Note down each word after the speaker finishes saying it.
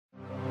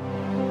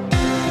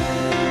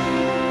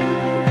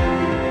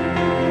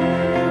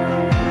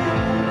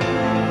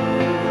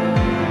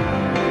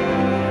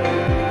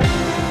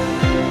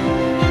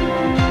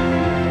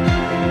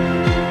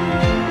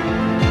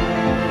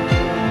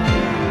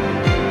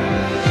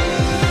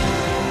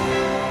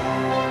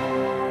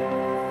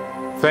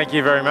Thank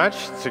you very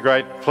much. It's a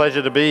great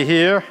pleasure to be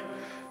here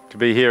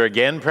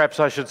again,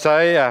 perhaps I should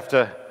say,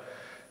 after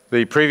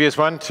the previous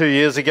one 2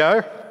 years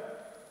ago.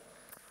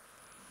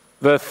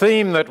 The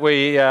theme that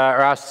we are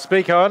asked to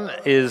speak on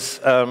is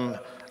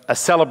a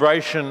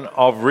celebration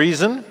of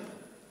reason,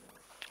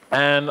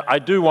 and I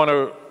do want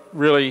to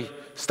really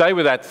stay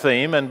with that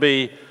theme and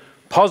be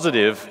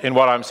positive in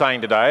what I'm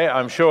saying today.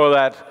 I'm sure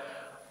that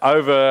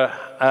over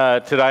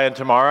today and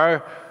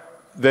tomorrow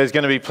there's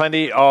going to be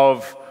plenty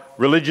of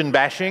religion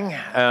bashing,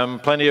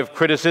 plenty of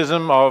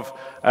criticism of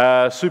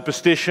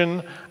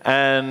superstition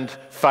and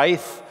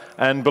faith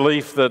and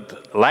belief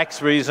that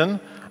lacks reason,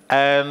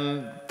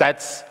 and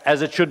that's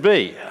as it should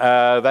be.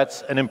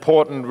 That's an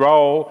important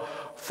role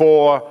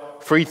for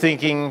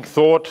free-thinking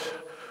thought,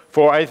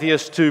 for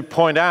atheists to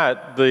point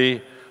out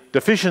the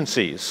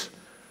deficiencies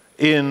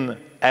in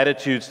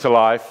attitudes to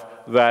life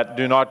that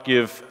do not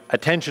give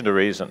attention to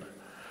reason.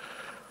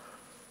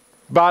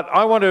 But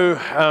I want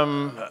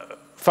to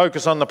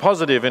focus on the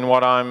positive in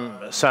what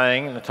I'm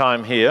saying in the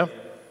time here,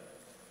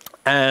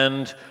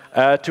 and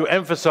to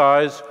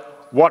emphasize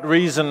what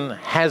reason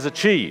has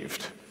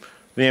achieved,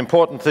 the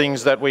important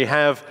things that we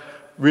have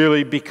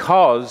really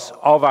because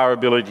of our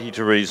ability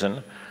to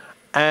reason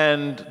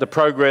and the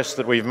progress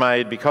that we've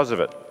made because of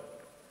it.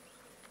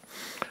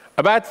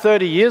 About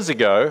 30 years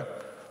ago,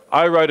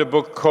 I wrote a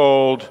book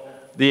called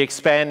The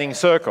Expanding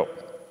Circle.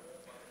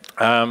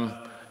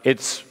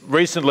 It's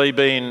recently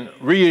been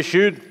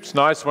reissued. It's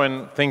nice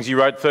when things you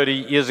wrote 30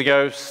 years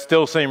ago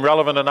still seem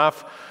relevant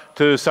enough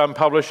to some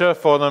publisher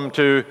for them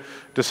to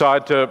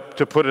decide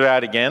to put it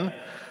out again.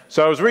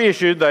 So it was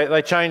reissued.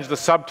 They changed the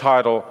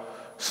subtitle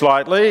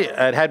slightly.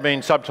 It had been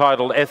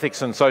subtitled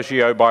Ethics and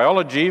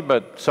Sociobiology,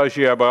 but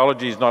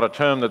sociobiology is not a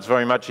term that's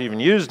very much even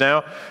used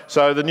now.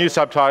 So the new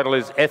subtitle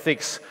is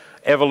Ethics,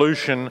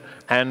 Evolution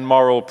and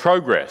Moral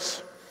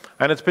Progress.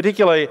 And it's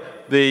particularly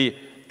the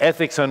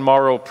ethics and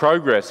moral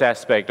progress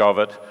aspect of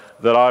it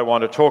that I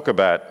want to talk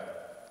about.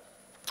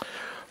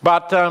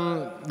 But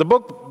the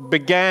book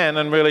began,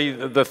 and really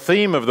the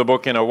theme of the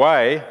book in a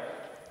way,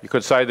 you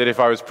could say that if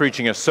I was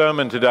preaching a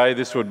sermon today,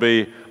 this would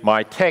be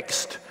my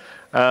text.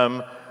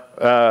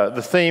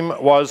 The theme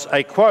was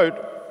a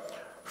quote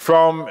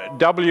from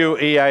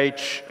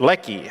W.E.H.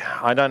 Lecky.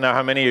 I don't know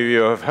how many of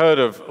you have heard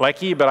of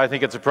Lecky, but I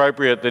think it's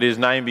appropriate that his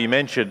name be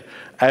mentioned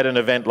at an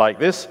event like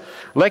this.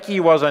 Lecky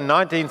was a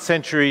 19th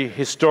century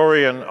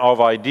historian of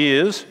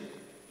ideas.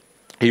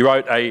 He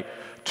wrote a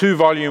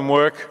 2-volume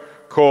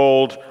work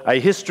called A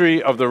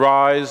History of the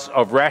Rise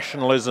of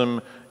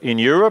Rationalism in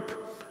Europe,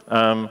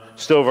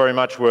 still very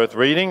much worth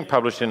reading,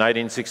 published in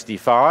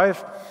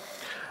 1865.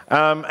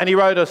 And he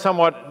wrote a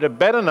somewhat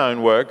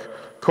better-known work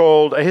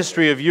called A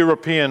History of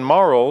European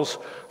Morals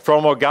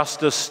from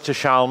Augustus to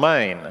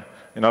Charlemagne.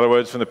 In other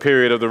words, from the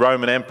period of the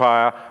Roman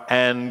Empire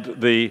and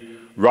the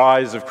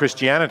rise of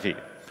Christianity.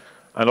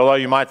 And although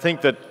you might think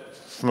that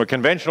from a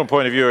conventional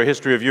point of view, a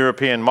history of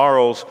European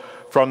morals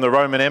from the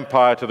Roman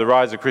Empire to the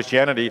rise of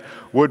Christianity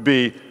would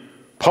be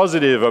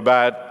positive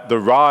about the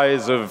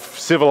rise of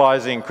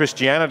civilizing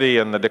Christianity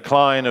and the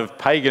decline of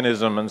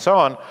paganism and so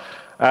on,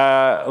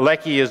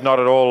 Lecky is not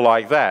at all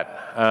like that.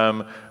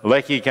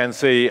 Lecky can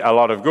see a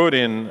lot of good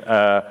in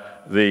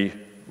the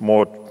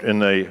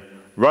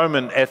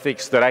Roman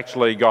ethics that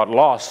actually got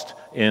lost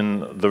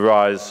in the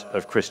rise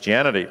of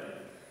Christianity.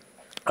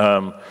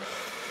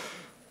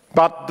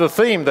 But the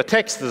theme, the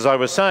text, as I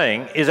was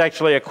saying, is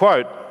actually a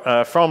quote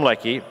from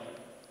Lecky,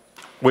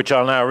 which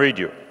I'll now read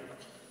you.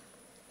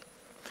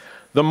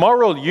 The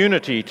moral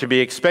unity to be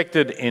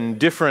expected in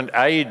different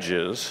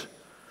ages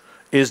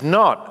is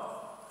not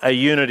a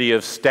unity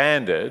of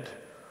standard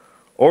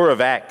or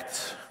of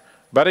acts,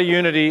 but a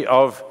unity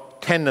of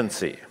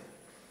tendency.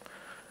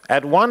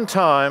 At one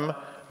time,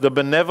 the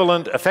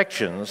benevolent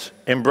affections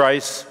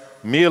embrace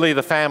merely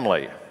the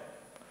family.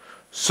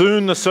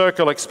 Soon the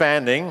circle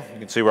expanding, you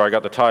can see where I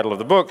got the title of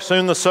the book,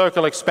 soon the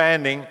circle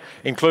expanding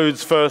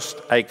includes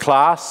first a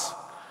class,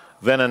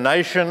 then a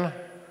nation,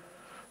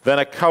 then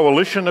a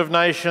coalition of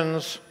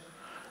nations,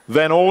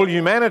 then all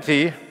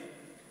humanity,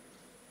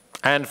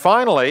 and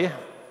finally,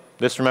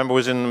 this, remember,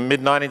 was in the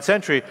mid-19th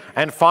century,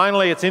 and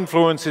finally its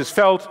influence is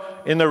felt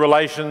in the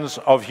relations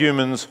of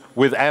humans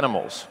with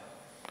animals.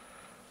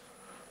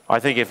 I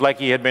think if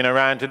Lecky had been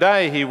around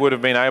today, he would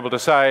have been able to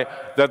say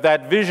that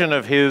that vision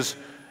of his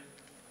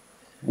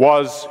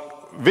was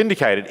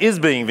vindicated, is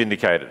being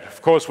vindicated.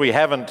 Of course, we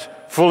haven't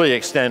fully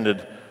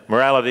extended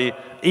morality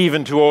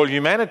even to all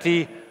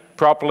humanity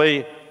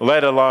properly,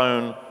 let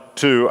alone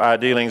to our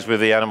dealings with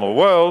the animal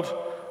world,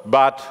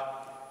 but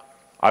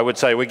I would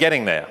say we're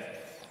getting there.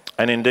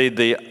 And indeed,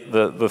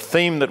 the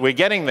theme that we're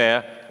getting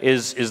there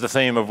is the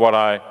theme of what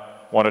I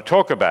want to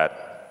talk about.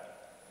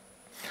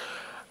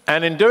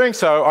 And in doing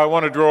so, I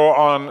want to draw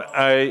on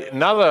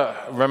another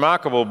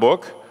remarkable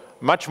book,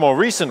 much more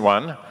recent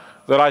one,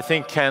 that I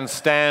think can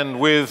stand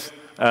with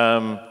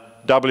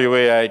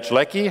W.E.H.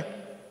 Lecky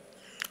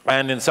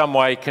and in some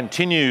way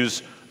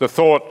continues the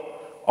thought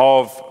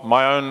of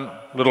my own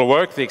little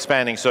work, The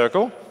Expanding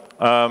Circle.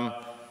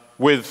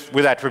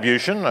 with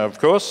attribution, of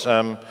course,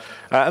 and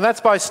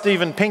that's by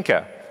Steven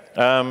Pinker.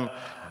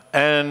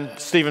 And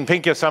Steven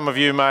Pinker, some of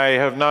you may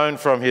have known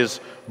from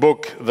his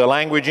book, The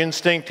Language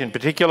Instinct in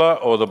particular,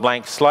 or The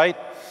Blank Slate.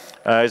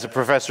 He's a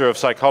professor of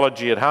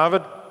psychology at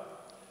Harvard.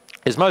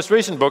 His most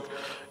recent book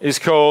is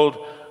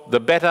called The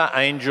Better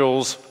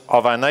Angels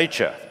of Our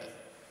Nature.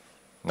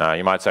 Now,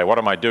 you might say, what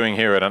am I doing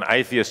here at an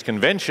atheist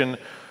convention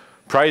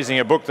praising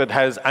a book that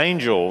has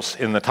angels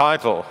in the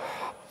title?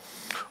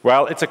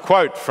 Well, it's a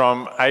quote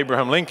from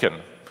Abraham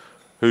Lincoln,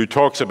 who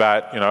talks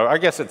about, I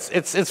guess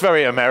it's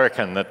very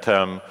American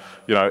that,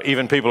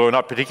 even people who are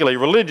not particularly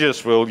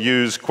religious will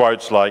use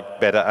quotes like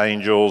better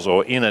angels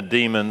or inner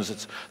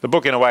demons. The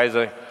book, in a way, is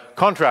a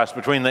contrast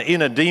between the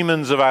inner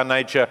demons of our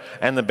nature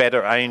and the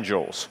better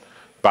angels.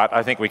 But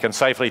I think we can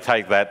safely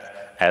take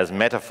that as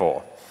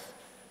metaphor.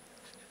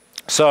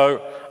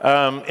 So,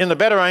 in The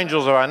Better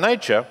Angels of Our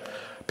Nature,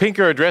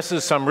 Pinker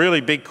addresses some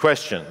really big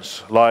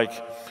questions, like,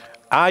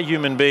 are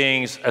human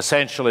beings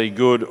essentially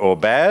good or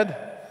bad?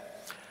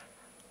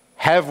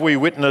 Have we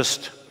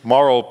witnessed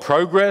moral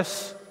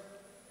progress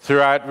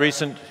throughout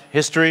recent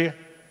history,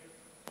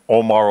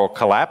 or moral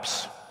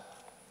collapse?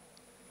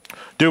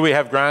 Do we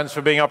have grounds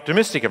for being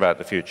optimistic about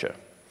the future?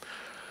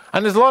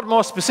 And there's a lot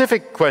more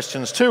specific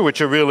questions too,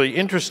 which are really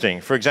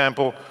interesting. For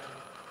example,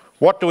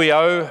 what do we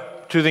owe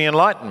to the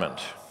Enlightenment?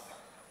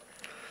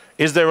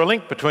 Is there a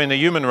link between the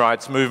human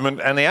rights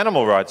movement and the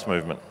animal rights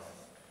movement?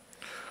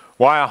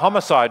 Why are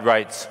homicide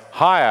rates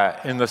higher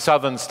in the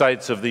southern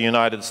states of the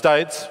United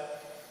States,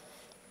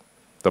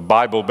 the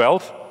Bible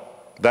Belt,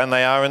 than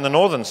they are in the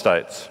northern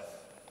states?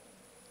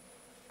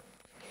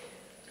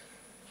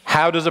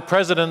 How does a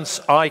president's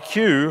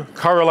IQ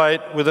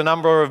correlate with the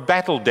number of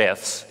battle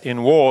deaths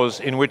in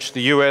wars in which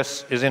the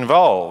US is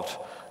involved?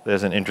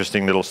 There's an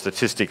interesting little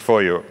statistic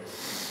for you.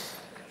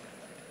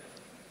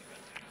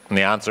 And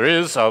the answer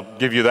is, I'll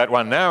give you that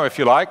one now if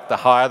you like, the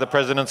higher the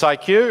president's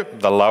IQ,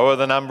 the lower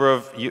the number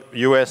of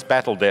US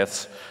battle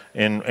deaths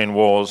in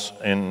wars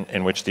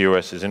in which the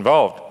US is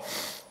involved.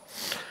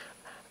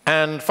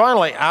 And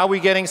finally, are we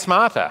getting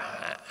smarter?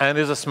 And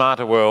is a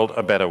smarter world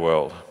a better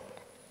world?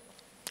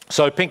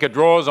 So Pinker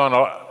draws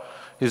on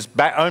his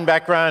own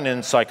background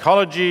in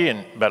psychology,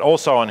 but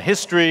also on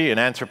history, in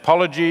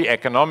anthropology,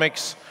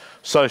 economics,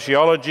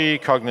 sociology,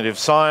 cognitive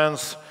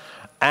science,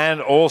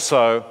 and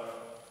also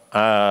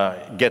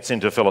gets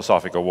into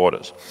philosophical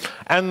waters.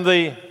 And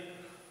the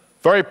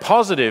very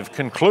positive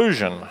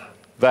conclusion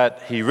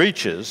that he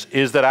reaches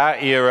is that our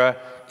era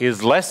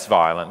is less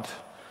violent,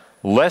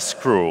 less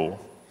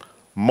cruel,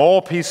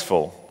 more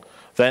peaceful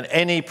than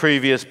any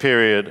previous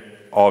period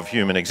of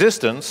human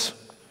existence,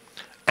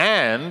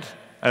 and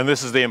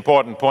this is the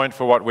important point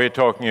for what we're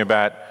talking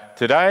about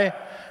today,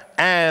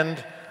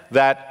 and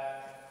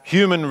that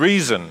human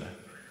reason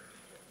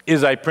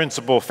is a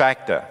principal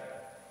factor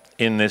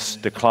in this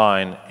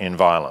decline in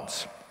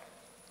violence.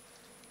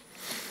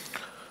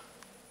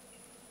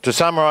 To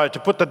summarize, to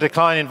put the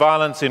decline in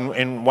violence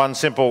in one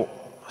simple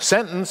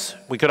sentence,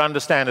 we could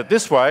understand it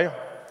this way.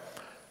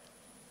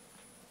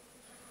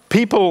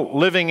 People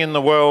living in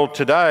the world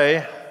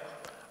today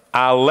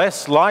are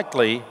less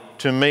likely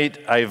to meet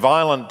a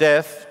violent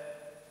death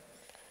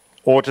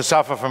or to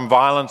suffer from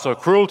violence or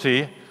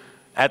cruelty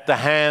at the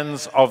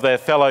hands of their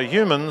fellow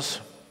humans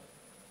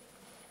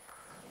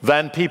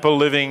than people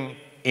living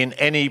in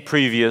any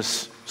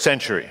previous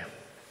century.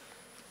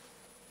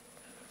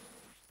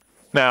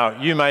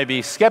 Now, you may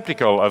be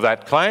skeptical of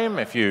that claim.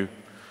 If you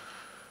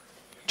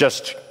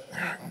just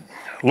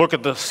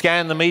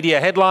scan the media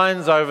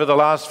headlines over the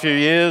last few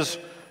years,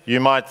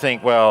 you might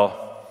think, well,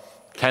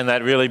 can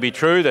that really be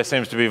true? There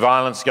seems to be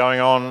violence going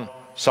on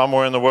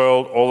somewhere in the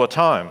world all the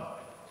time.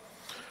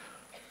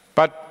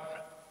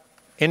 But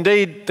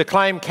indeed, the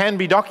claim can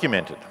be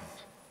documented.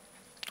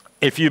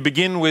 If you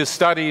begin with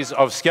studies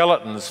of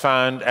skeletons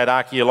found at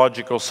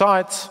archaeological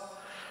sites,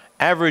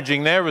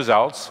 averaging their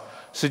results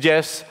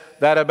suggests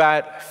that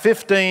about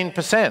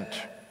 15%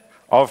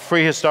 of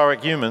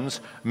prehistoric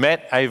humans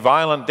met a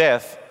violent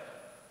death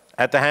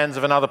at the hands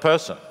of another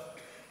person.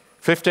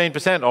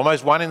 15%,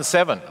 almost 1 in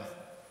 7.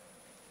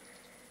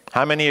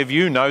 How many of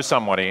you know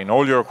somebody in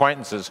all your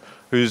acquaintances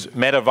who's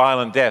met a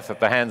violent death at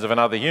the hands of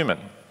another human?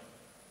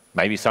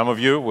 Maybe some of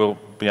you will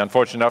be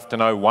unfortunate enough to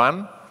know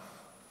one,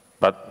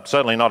 but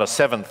certainly not a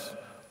seventh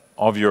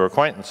of your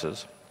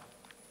acquaintances.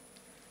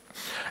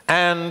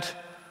 And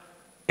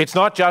it's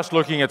not just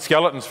looking at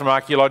skeletons from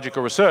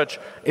archaeological research.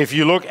 If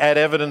you look at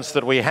evidence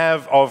that we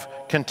have of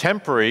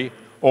contemporary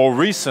or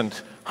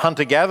recent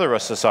hunter-gatherer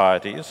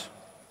societies,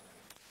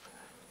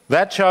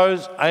 that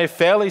shows a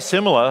fairly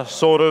similar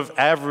sort of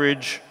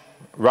average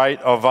rate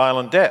of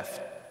violent death.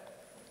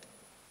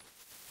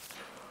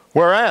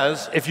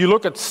 Whereas, if you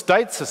look at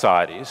state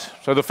societies,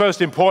 so the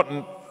first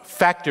important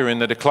factor in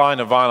the decline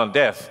of violent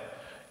death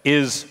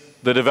is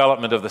the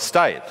development of the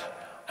state.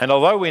 And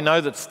although we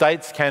know that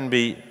states can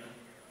be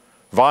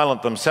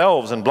violent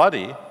themselves and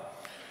bloody,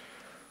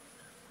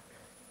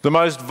 the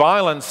most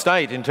violent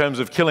state in terms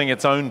of killing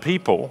its own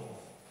people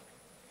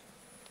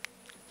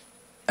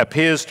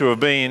appears to have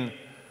been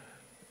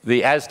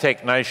the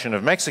Aztec nation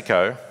of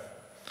Mexico,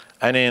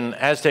 and in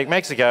Aztec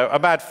Mexico,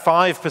 about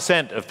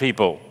 5% of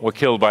people were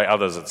killed by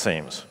others, it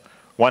seems,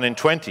 1 in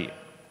 20.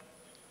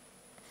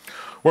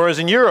 Whereas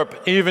in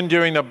Europe, even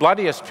during the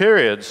bloodiest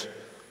periods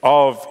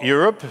of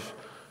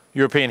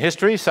European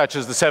history, such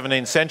as the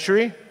 17th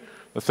century,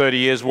 the 30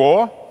 Years'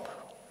 War,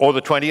 or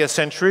the 20th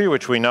century,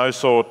 which we know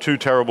saw 2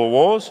 terrible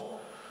wars,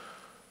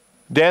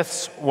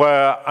 deaths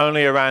were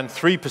only around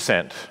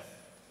 3%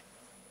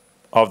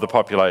 of the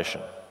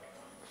population.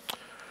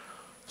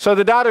 So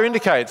the data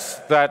indicates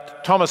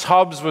that Thomas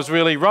Hobbes was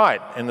really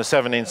right in the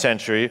 17th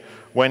century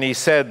when he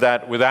said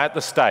that without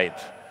the state,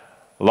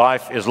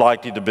 life is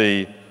likely to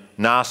be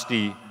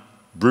nasty,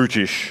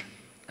 brutish,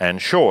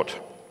 and short.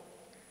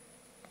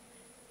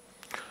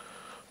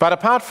 But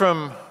apart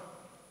from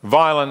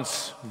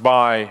violence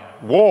by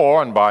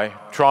war and by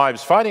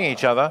tribes fighting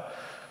each other,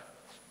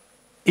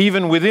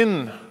 even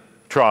within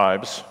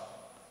tribes,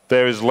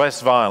 there is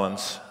less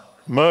violence.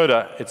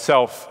 Murder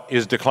itself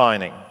is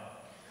declining.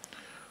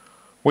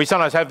 We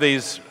sometimes have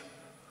these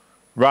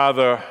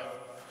rather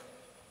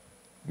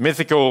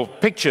mythical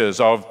pictures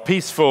of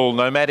peaceful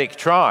nomadic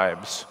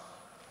tribes,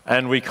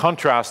 and we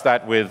contrast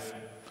that with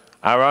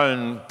our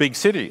own big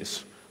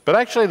cities. But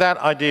actually that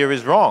idea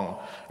is wrong.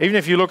 Even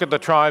if you look at the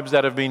tribes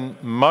that have been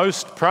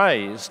most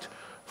praised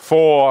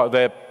for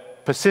their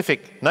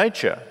pacific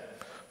nature,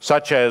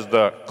 such as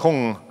the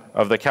Kung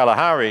of the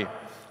Kalahari,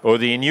 or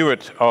the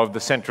Inuit of the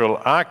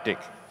Central Arctic,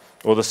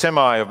 or the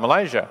Semai of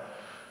Malaysia,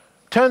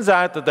 turns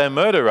out that their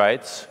murder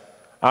rates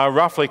are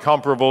roughly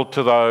comparable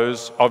to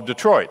those of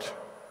Detroit,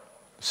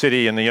 a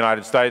city in the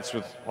United States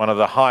with one of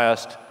the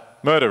highest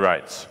murder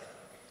rates,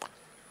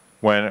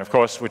 when, of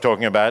course, we're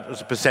talking about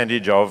as a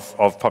percentage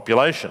of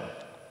population.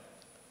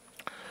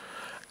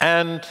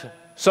 And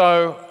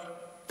so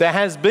there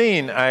has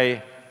been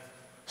a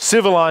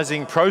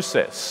civilizing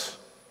process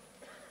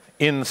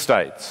in the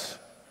States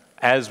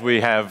as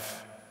we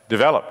have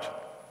developed.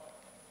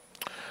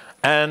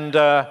 And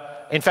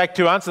in fact,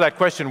 to answer that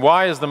question,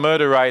 why is the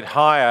murder rate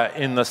higher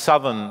in the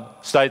southern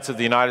states of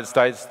the United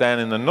States than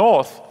in the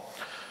north?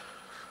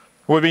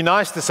 It would be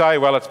nice to say,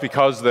 well, it's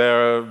because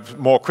there are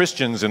more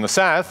Christians in the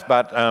South,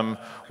 but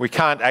we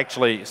can't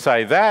actually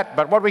say that.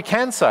 But what we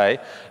can say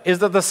is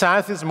that the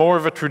South is more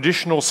of a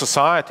traditional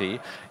society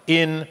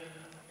in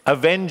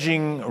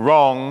avenging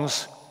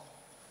wrongs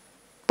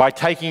by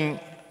taking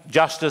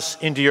justice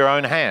into your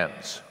own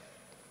hands.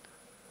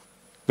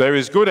 There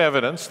is good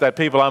evidence that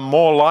people are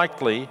more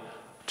likely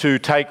to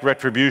take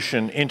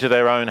retribution into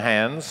their own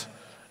hands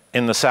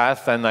in the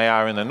South than they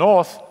are in the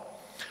North.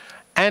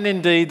 And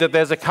indeed that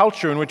there's a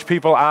culture in which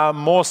people are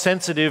more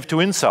sensitive to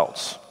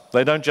insults.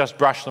 They don't just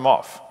brush them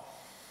off.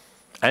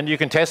 And you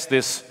can test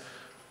this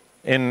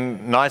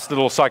in nice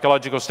little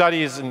psychological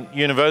studies in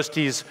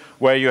universities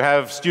where you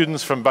have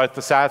students from both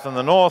the South and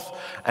the North,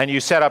 and you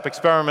set up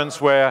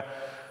experiments where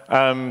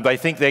they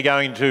think they're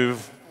going to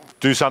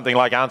do something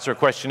like answer a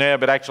questionnaire,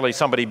 but actually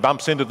somebody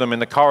bumps into them in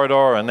the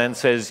corridor and then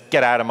says,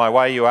 "Get out of my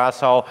way, you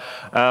asshole."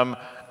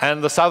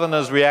 And the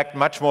Southerners react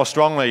much more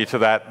strongly to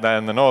that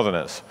than the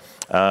Northerners.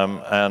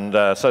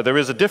 So there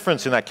is a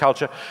difference in that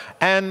culture,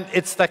 and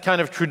it's that kind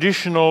of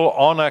traditional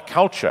honour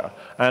culture.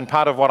 And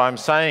part of what I'm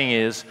saying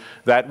is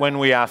that when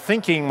we are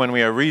thinking, when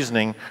we are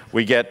reasoning,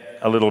 we get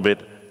a little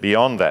bit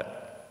beyond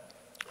that.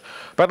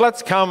 But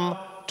let's come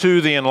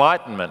to the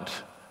Enlightenment,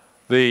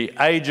 the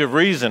Age of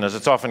Reason, as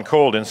it's often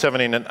called in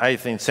 17th and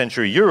 18th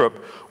century Europe,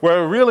 where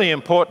a really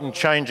important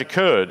change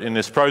occurred in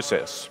this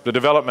process. The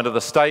development of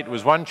the state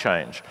was one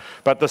change,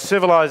 but the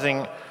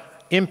civilizing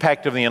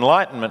impact of the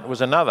Enlightenment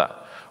was another.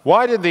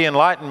 Why did the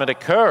Enlightenment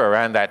occur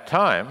around that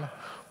time?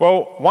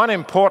 Well, one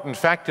important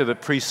factor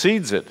that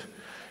precedes it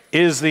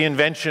is the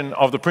invention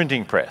of the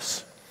printing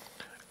press,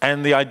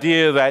 and the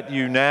idea that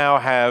you now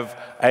have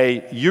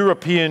a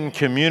European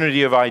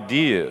community of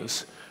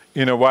ideas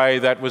in a way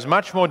that was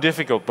much more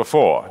difficult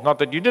before. Not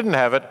that you didn't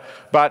have it,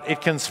 but it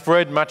can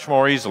spread much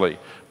more easily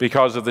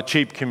because of the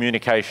cheap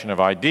communication of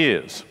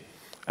ideas.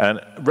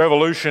 And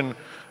revolution,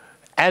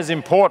 as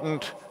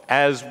important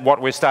as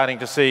what we're starting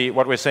to see,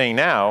 what we're seeing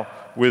now,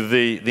 with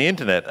the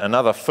internet,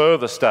 another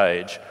further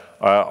stage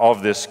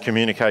of this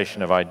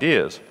communication of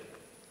ideas.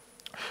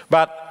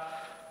 But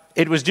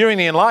it was during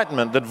the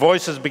Enlightenment that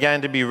voices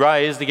began to be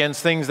raised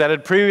against things that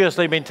had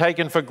previously been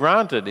taken for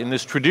granted in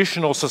this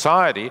traditional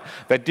society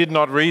that did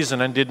not reason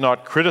and did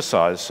not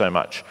criticize so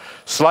much.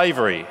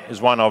 Slavery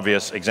is one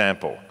obvious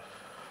example.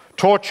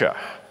 Torture,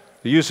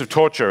 the use of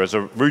torture as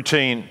a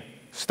routine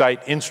state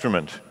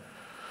instrument.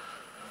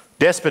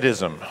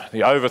 Despotism,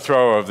 the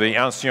overthrow of the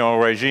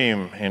Ancien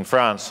Regime in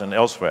France and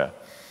elsewhere.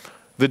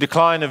 The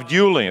decline of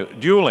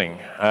dueling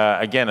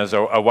again as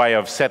a way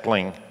of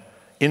settling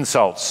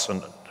insults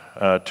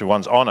to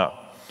one's honour.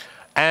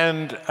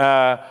 And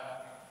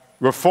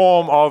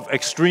reform of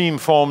extreme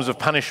forms of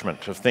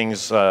punishment, of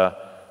things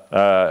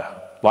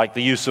like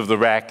the use of the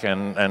rack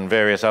and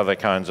various other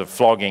kinds of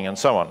flogging and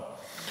so on.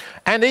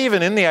 And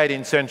even in the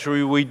 18th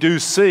century, we do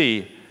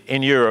see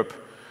in Europe,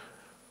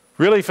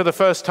 really for the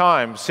first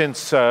time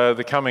since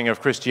the coming of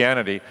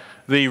Christianity,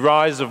 the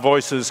rise of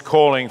voices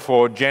calling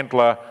for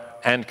gentler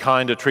and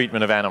kinder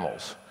treatment of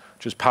animals,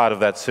 which is part of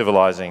that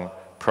civilizing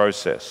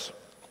process.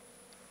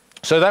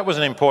 So that was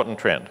an important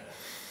trend.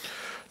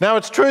 Now,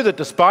 it's true that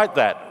despite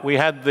that, we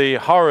had the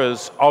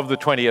horrors of the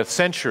 20th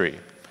century,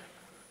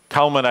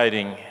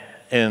 culminating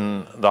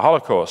in the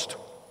Holocaust.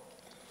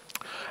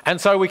 And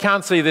so we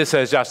can't see this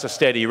as just a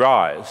steady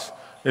rise.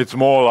 It's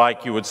more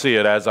like you would see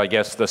it as, I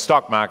guess, the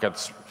stock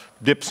market's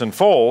dips and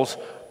falls,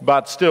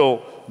 but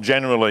still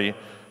generally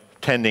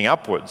tending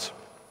upwards.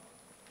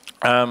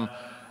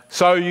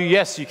 So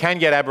yes, you can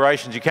get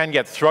aberrations, you can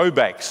get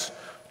throwbacks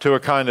to a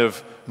kind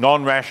of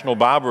non-rational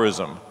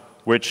barbarism,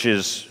 which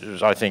is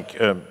I think,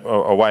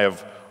 a way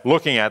of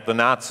looking at the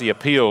Nazi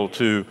appeal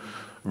to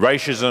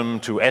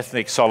racism, to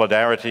ethnic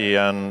solidarity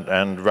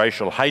and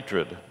racial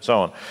hatred,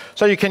 so on.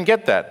 So you can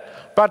get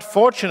that. But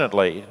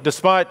fortunately,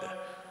 despite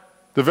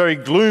the very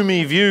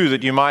gloomy view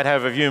that you might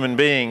have of human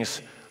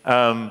beings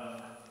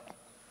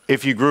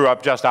if you grew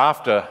up just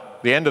after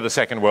the end of the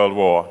Second World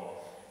War,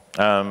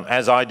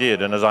 as I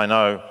did, and as I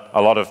know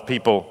a lot of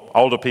people,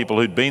 older people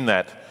who'd been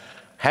that,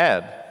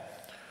 had.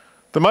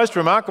 The most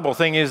remarkable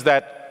thing is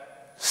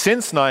that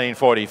since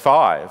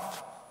 1945,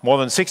 more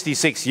than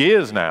 66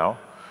 years now,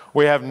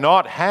 we have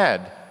not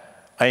had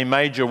a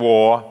major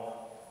war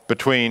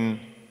between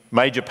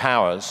major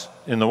powers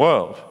in the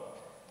world.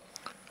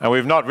 And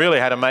we've not really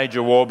had a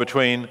major war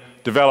between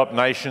developed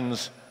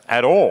nations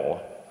at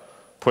all,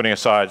 putting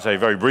aside, say,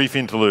 very brief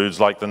interludes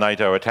like the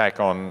NATO attack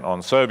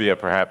on Serbia,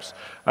 perhaps.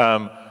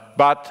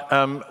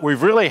 But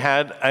we've really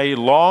had a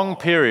long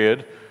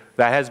period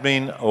that has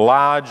been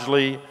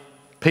largely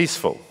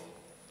peaceful.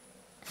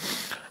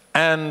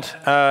 And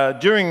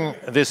during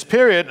this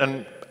period,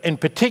 and in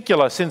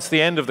particular since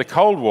the end of the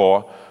Cold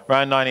War,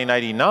 around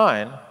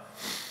 1989,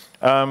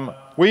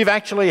 we've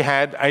actually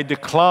had a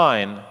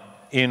decline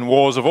in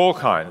wars of all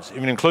kinds,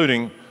 even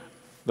including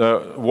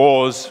the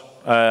wars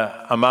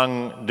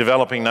among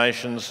developing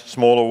nations,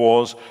 smaller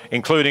wars,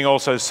 including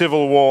also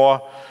civil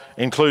war,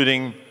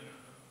 including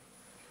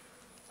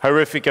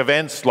horrific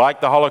events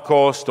like the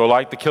Holocaust or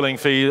like the killing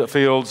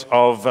fields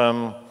of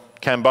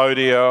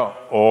Cambodia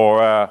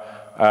or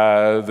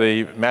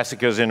the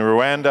massacres in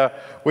Rwanda.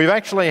 We've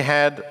actually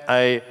had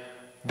a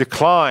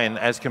decline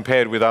as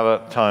compared with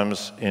other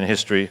times in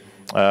history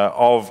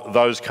of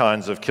those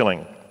kinds of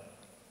killing.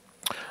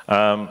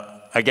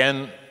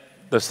 Again,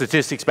 the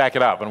statistics back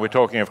it up, and we're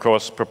talking, of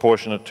course,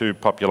 proportionate to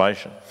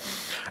population.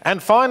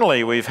 And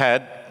finally, we've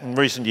had, in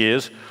recent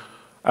years,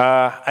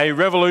 a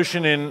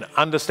revolution in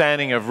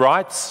understanding of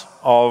rights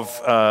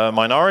of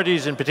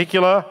minorities in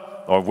particular,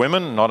 or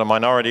women, not a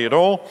minority at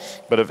all,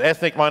 but of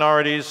ethnic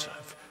minorities,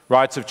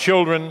 rights of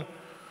children,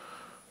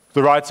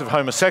 the rights of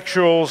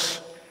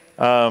homosexuals,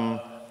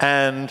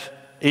 and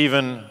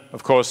even,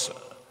 of course,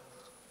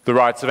 the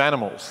rights of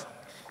animals.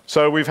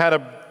 So we've had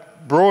a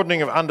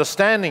broadening of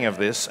understanding of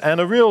this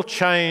and a real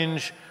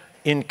change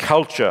in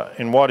culture,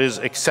 in what is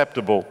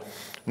acceptable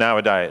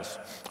nowadays.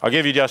 I'll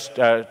give you just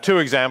two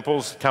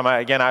examples, come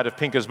out, again out of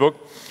Pinker's book.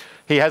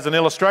 He has an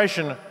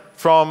illustration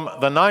from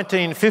the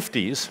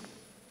 1950s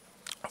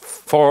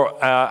for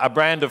a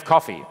brand of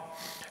coffee.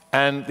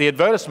 And the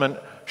advertisement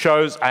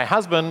shows a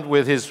husband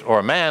with his, or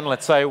a man,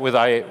 let's say, with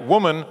a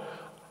woman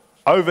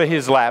over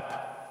his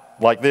lap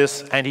like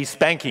this, and he's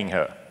spanking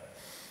her.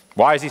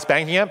 Why is he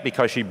spanking her?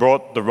 Because she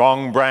brought the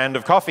wrong brand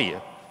of coffee.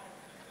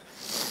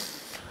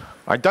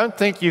 I don't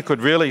think you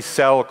could really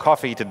sell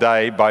coffee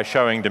today by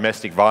showing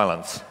domestic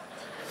violence.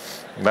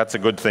 That's a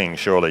good thing,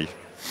 surely.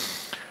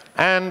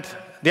 And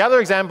the other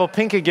example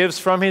Pinker gives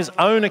from his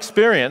own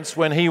experience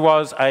when he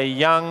was a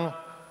young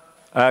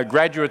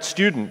graduate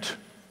student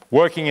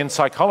working in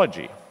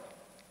psychology.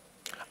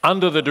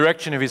 Under the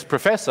direction of his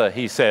professor,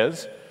 he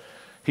says,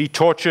 he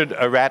tortured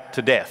a rat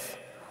to death.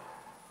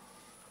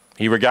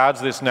 He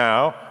regards this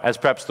now as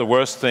perhaps the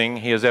worst thing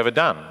he has ever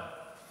done.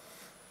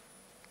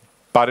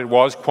 But it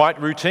was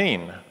quite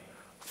routine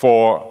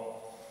for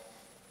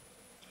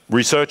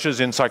researchers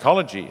in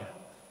psychology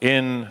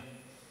in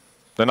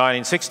the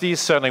 1960s,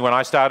 certainly when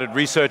I started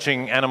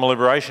researching animal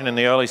liberation in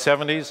the early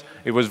 70s,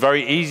 it was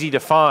very easy to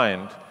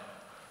find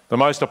the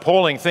most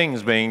appalling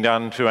things being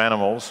done to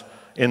animals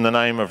in the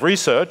name of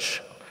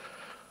research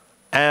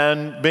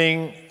and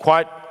being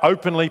quite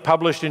openly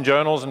published in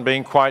journals and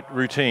being quite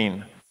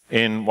routine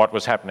in what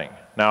was happening.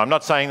 Now, I'm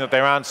not saying that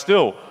there aren't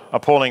still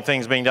appalling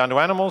things being done to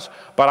animals,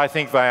 but I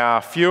think they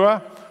are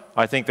fewer.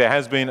 I think there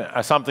has been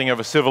something of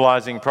a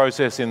civilizing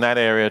process in that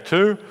area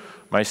too.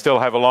 May still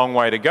have a long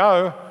way to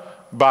go,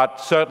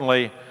 but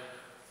certainly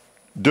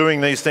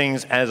doing these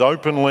things as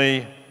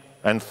openly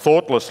and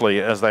thoughtlessly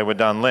as they were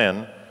done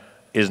then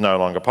is no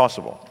longer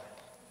possible.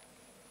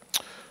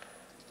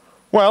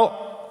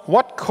 Well,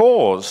 what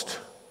caused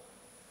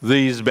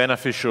these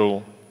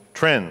beneficial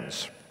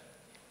trends?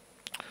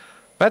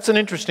 That's an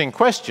interesting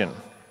question,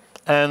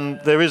 and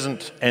there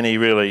isn't any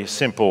really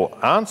simple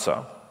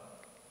answer.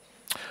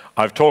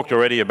 I've talked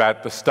already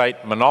about the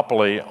state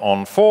monopoly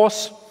on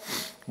force,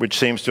 which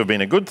seems to have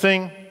been a good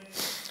thing,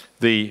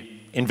 the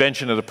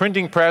invention of the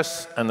printing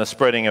press and the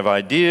spreading of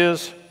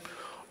ideas,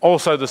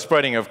 Also the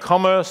spreading of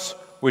commerce,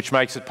 which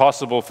makes it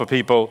possible for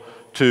people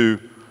to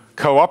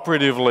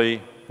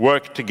cooperatively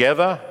work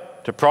together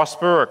to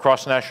prosper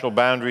across national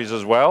boundaries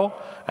as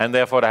well, and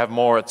therefore to have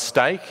more at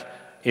stake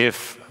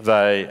if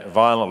they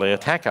violently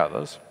attack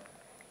others.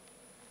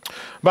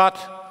 But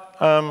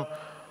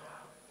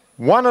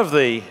one of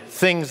the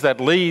things that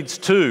leads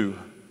to,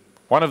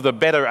 one of the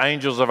better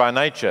angels of our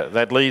nature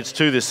that leads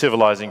to this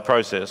civilizing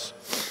process,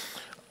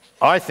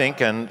 I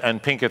think,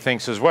 and Pinker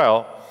thinks as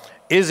well,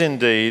 is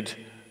indeed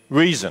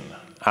reason,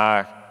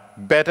 our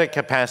better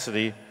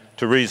capacity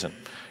to reason.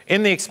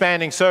 In the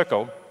expanding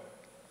circle,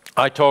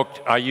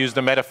 I used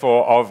the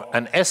metaphor of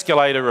an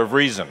escalator of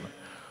reason.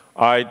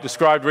 I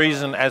described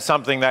reason as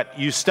something that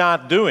you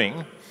start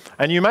doing,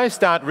 and you may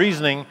start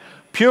reasoning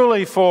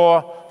purely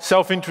for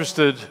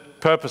self-interested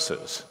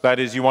purposes. That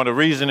is, you want to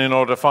reason in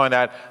order to find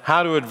out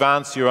how to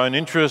advance your own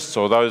interests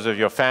or those of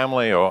your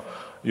family or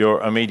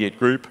your immediate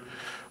group.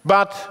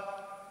 But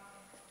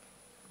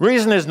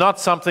reason is not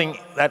something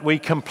that we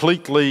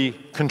completely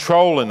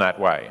control in that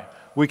way.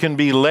 We can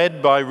be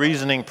led by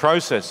reasoning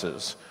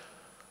processes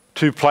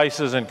to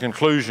places and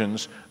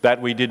conclusions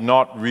that we did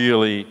not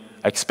really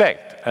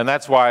expect. And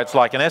that's why it's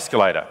like an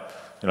escalator.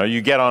 You know,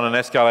 you get on an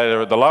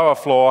escalator at the lower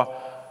floor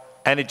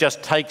and it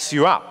just takes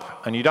you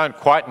up, and you don't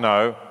quite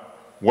know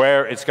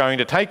where it's going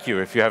to take you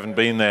if you haven't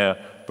been there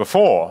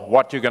before,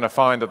 what you're going to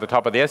find at the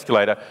top of the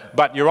escalator,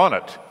 but you're on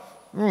it.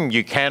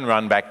 You can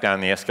run back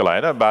down the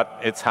escalator, but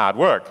it's hard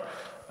work.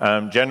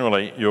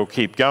 Generally, you'll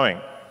keep going.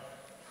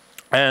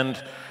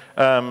 And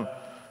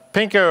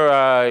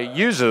Pinker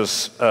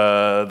uses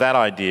that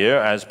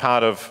idea as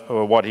part of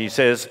what he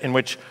says, in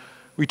which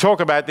we talk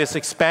about this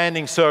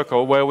expanding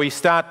circle where we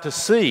start to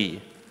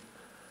see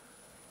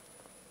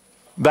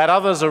that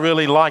others are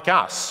really like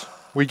us.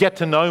 We get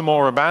to know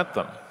more about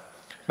them.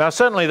 Now,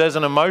 certainly there's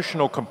an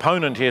emotional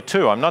component here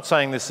too. I'm not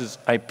saying this is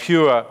a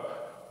pure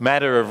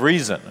matter of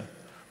reason,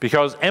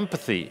 because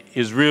empathy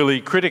is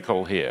really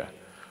critical here.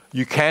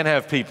 You can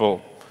have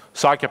people,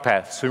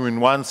 psychopaths, who in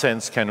one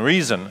sense can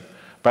reason,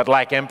 but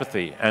lack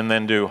empathy and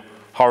then do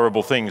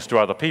horrible things to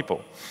other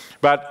people.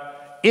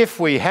 But if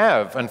we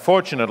have,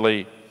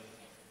 unfortunately,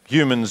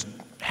 humans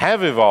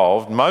have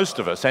evolved, most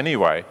of us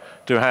anyway,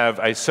 to have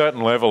a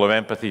certain level of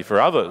empathy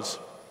for others.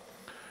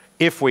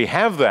 If we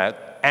have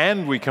that,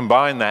 and we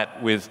combine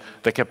that with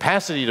the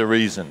capacity to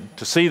reason,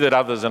 to see that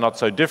others are not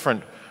so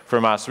different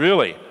from us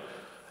really,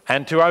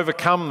 and to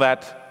overcome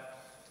that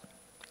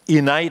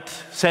innate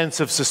sense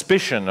of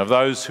suspicion of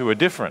those who are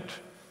different.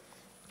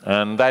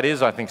 And that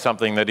is, I think,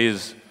 something that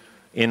is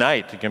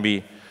innate. It can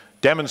be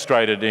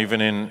demonstrated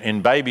even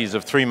in babies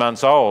of 3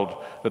 months old,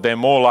 that they're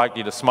more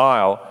likely to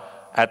smile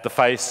at the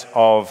face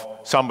of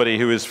somebody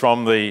who is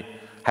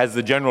has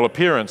the general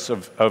appearance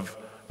of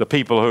the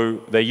people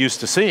who they're used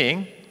to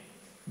seeing.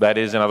 That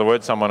is, in other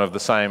words, someone of the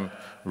same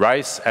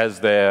race as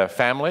their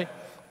family.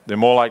 They're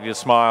more likely to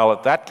smile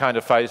at that kind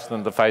of face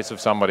than the face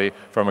of somebody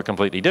from a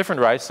completely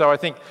different race. So I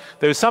think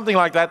there's something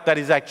like that that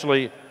is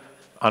actually,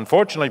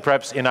 unfortunately,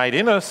 perhaps innate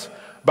in us,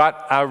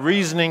 but our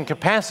reasoning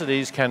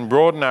capacities can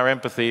broaden our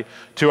empathy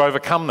to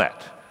overcome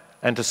that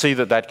and to see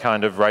that that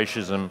kind of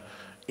racism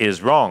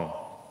is wrong.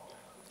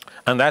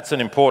 And that's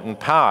an important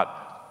part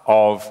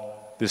of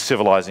this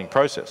civilizing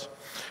process.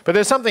 But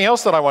there's something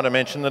else that I want to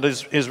mention that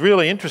is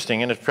really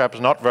interesting and is perhaps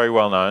not very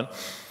well known,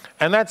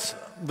 and that's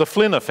the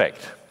Flynn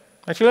effect.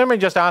 Actually, let me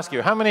just ask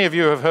you, how many of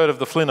you have heard of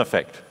the Flynn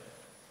effect?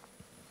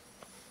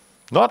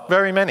 Not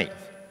very many,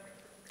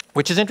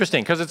 which is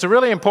interesting because it's a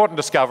really important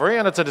discovery,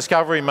 and it's a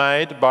discovery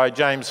made by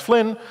James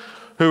Flynn,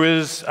 who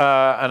is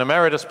an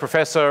emeritus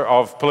professor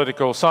of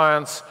political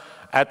science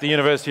at the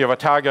University of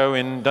Otago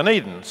in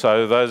Dunedin.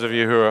 So those of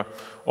you who are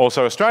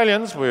also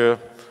Australians, we're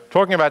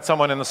talking about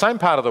someone in the same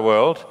part of the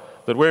world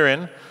that we're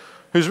in,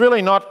 who's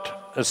really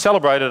not as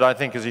celebrated, I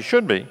think, as he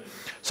should be.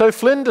 So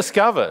Flynn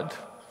discovered,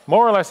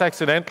 more or less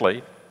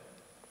accidentally,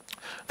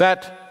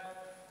 that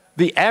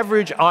the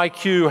average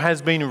IQ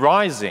has been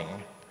rising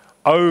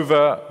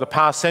over the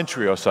past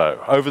century or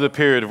so, over the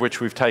period of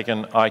which we've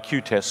taken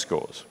IQ test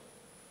scores.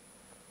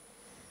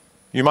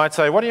 You might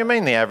say, what do you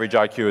mean the average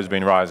IQ has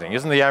been rising?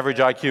 Isn't the average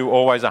IQ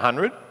always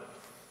 100?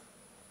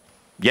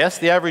 Yes,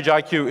 the average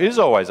IQ is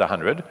always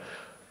 100,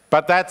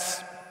 but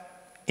that's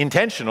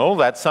intentional.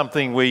 That's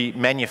something we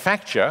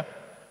manufacture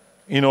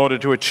in order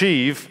to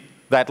achieve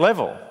that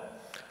level.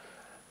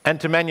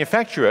 And to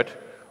manufacture it,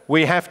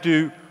 we have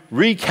to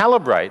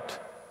recalibrate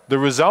the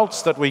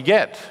results that we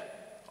get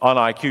on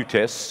IQ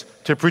tests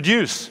to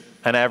produce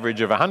an average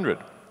of 100.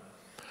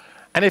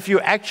 And if you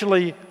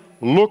actually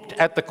looked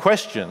at the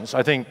questions,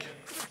 I think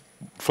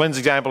Flynn's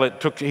example,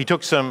 he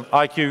took some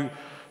IQ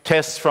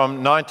tests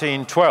from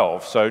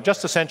 1912, so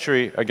just a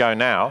century ago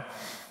now,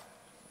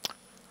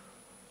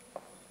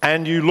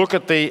 and you look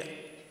at the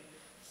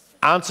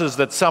answers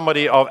that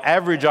somebody of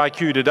average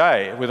IQ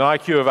today, with an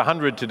IQ of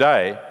 100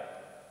 today,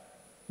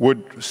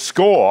 would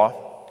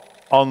score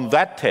on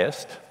that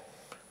test,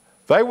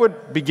 they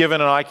would be given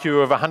an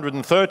IQ of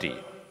 130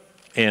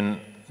 in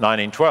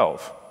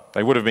 1912.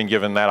 They would have been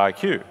given that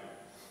IQ.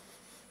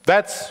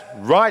 That's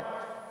right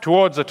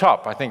towards the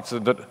top. I think it's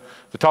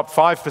the top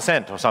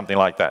 5% or something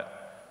like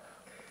that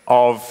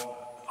of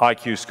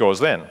IQ scores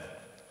then.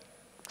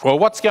 Well,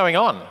 what's going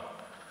on?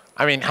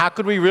 I mean, how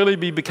could we really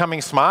be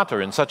becoming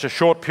smarter in such a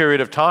short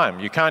period of time?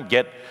 You can't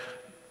get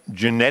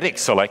genetic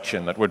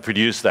selection that would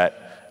produce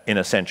that in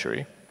a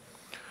century.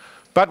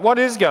 But what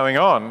is going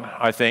on,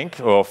 I think,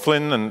 or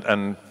Flynn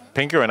and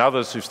Pinker and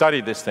others who've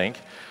studied this think,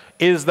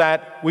 is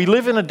that we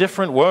live in a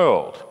different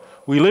world.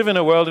 We live in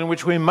a world in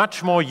which we're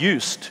much more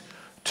used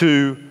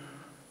to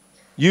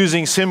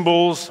using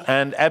symbols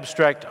and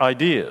abstract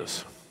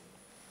ideas.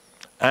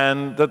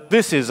 And that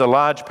this is a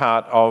large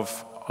part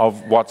of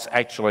what's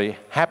actually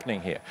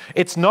happening here.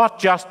 It's not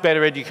just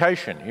better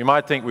education. You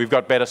might think we've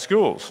got better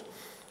schools,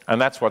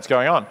 and that's what's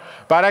going on.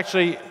 But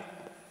actually,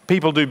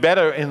 people do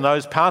better in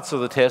those parts of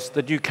the test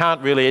that you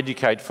can't really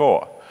educate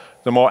for.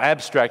 The more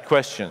abstract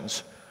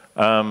questions,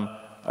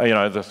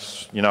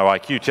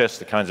 IQ tests,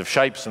 the kinds of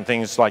shapes and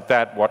things like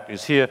that, what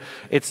is here.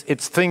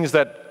 It's things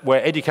that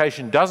where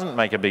education doesn't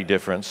make a big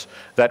difference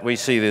that we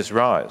see this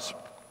rise.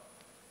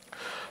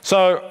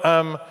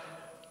 So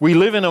we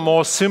live in a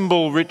more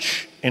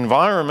symbol-rich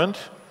environment,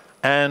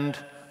 and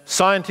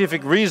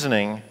scientific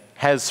reasoning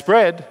has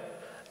spread,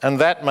 and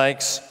that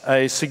makes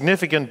a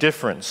significant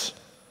difference,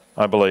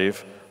 I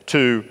believe,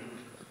 to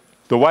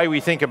the way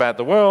we think about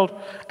the world,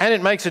 and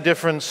it makes a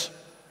difference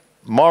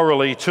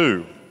morally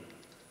too,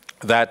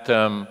 that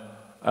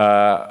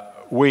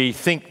we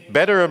think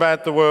better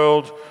about the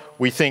world,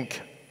 we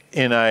think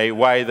in a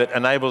way that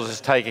enables us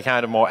to take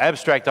account of more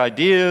abstract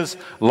ideas,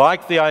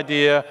 like the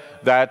idea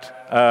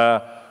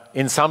that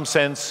in some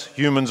sense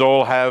humans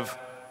all have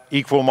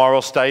equal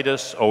moral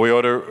status, or we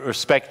ought to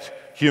respect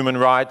human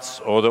rights,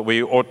 or that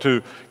we ought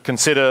to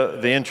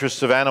consider the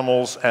interests of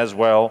animals as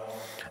well.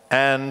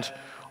 And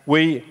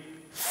we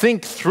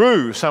think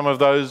through some of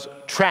those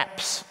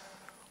traps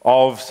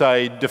of,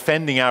 say,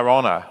 defending our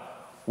honor,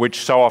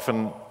 which so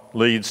often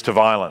leads to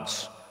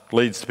violence,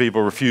 leads to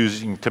people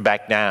refusing to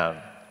back down.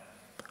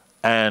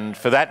 And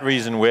for that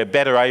reason, we're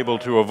better able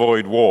to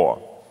avoid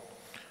war.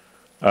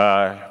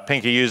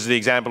 Pinker used the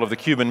example of the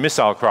Cuban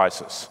Missile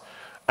Crisis.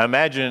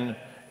 Imagine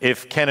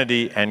if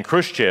Kennedy and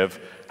Khrushchev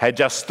had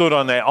just stood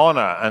on their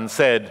honor and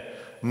said,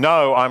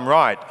 no, I'm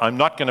right, I'm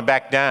not going to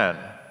back down.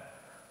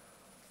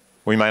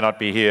 We may not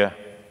be here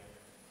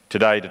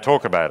today to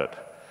talk about it.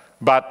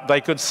 But they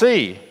could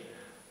see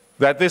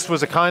that this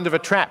was a kind of a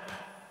trap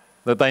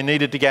that they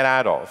needed to get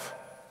out of,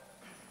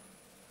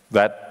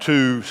 that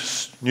two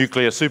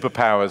nuclear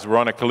superpowers were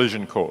on a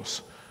collision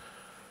course.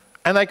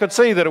 And they could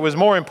see that it was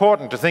more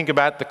important to think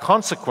about the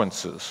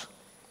consequences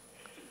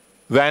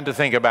than to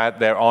think about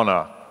their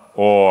honor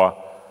or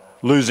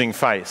losing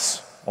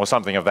face or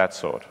something of that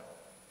sort.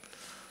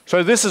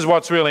 So this is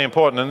what's really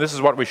important, and this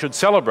is what we should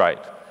celebrate,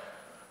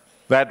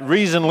 that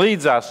reason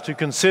leads us to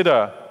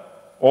consider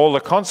all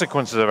the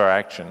consequences of our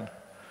action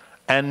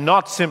and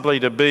not simply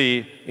to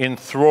be in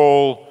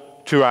thrall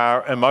to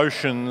our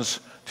emotions,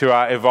 to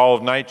our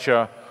evolved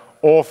nature,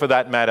 or for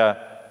that matter,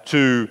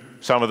 to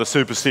some of the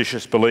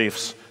superstitious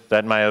beliefs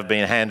that may have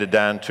been handed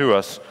down to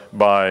us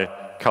by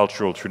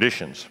cultural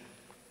traditions.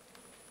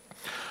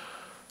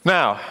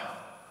 Now,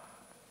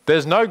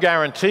 there's no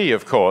guarantee,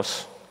 of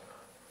course,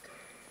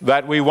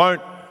 that we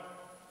won't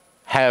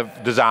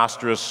have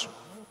disastrous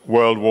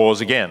world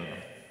wars again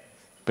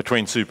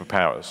between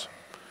superpowers.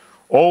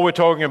 All we're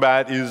talking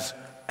about is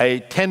a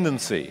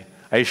tendency,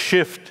 a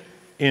shift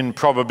in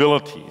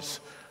probabilities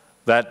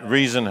that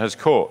reason has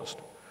caused.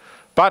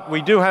 But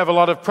we do have a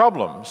lot of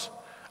problems,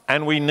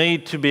 and we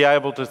need to be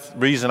able to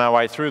reason our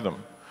way through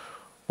them.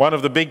 One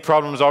of the big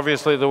problems,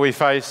 obviously, that we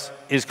face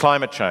is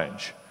climate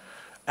change.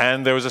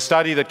 And there was a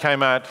study that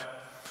came out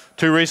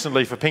too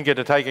recently for Pinker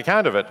to take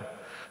account of it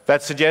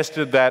that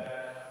suggested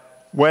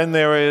that when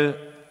there are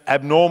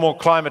abnormal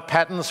climate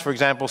patterns, for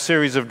example,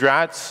 series of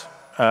droughts,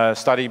 a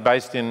study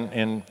based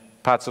in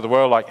parts of the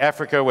world like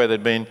Africa where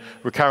there'd been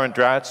recurrent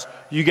droughts,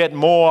 you get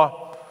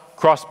more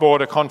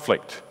cross-border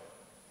conflict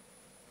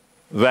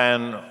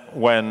than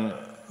when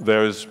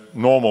there is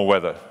normal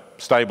weather,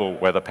 stable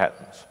weather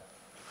patterns.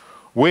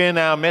 We're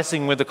now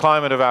messing with the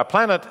climate of our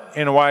planet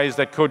in ways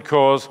that could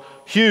cause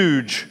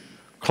huge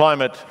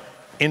climate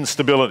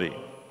instability.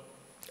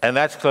 And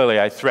that's clearly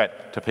a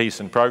threat to peace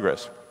and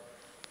progress.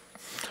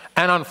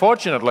 And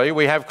unfortunately,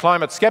 we have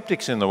climate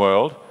skeptics in the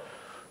world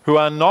who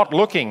are not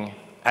looking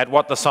at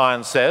what the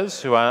science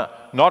says, who are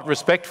not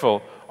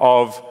respectful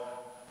of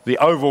the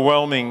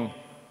overwhelming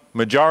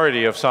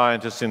majority of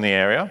scientists in the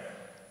area,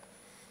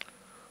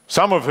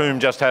 some of whom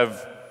just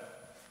have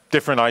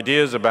different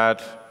ideas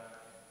about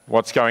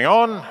what's going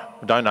on,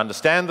 don't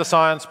understand the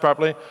science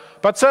properly,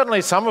 but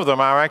certainly some of them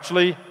are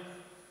actually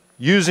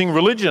using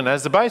religion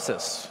as the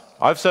basis.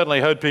 I've certainly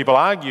heard people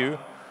argue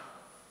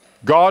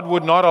God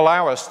would not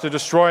allow us to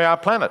destroy our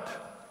planet.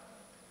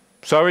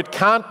 So it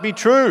can't be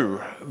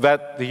true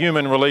that the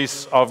human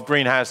release of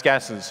greenhouse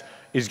gases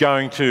is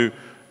going to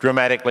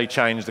dramatically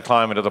change the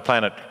climate of the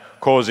planet,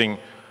 causing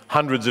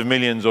hundreds of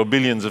millions or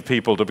billions of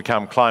people to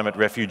become climate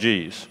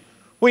refugees.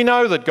 We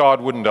know that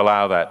God wouldn't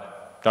allow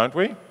that, don't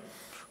we?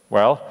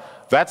 Well,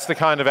 That's the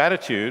kind of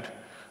attitude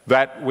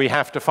that we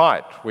have to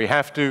fight. We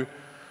have to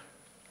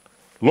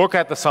look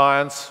at the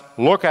science,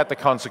 look at the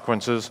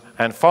consequences,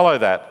 and follow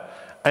that.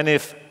 And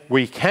if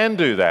we can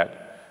do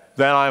that,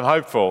 then I'm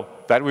hopeful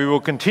that we will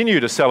continue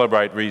to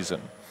celebrate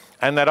reason,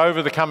 and that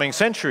over the coming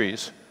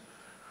centuries,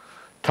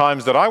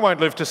 times that I won't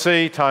live to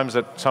see, times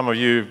that some of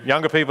you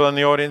younger people in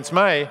the audience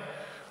may,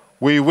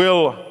 we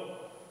will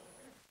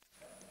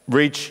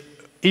reach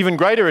even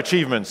greater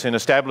achievements in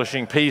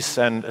establishing peace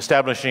and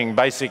establishing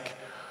basic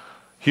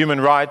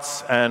human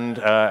rights and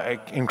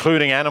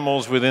including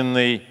animals within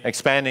the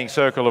expanding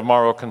circle of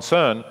moral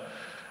concern.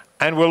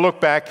 And we'll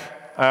look back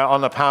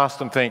on the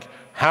past and think,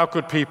 how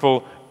could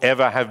people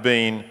ever have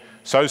been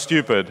so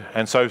stupid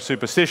and so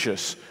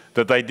superstitious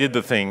that they did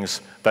the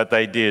things that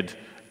they did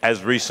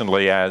as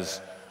recently as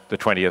the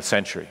 20th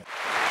century?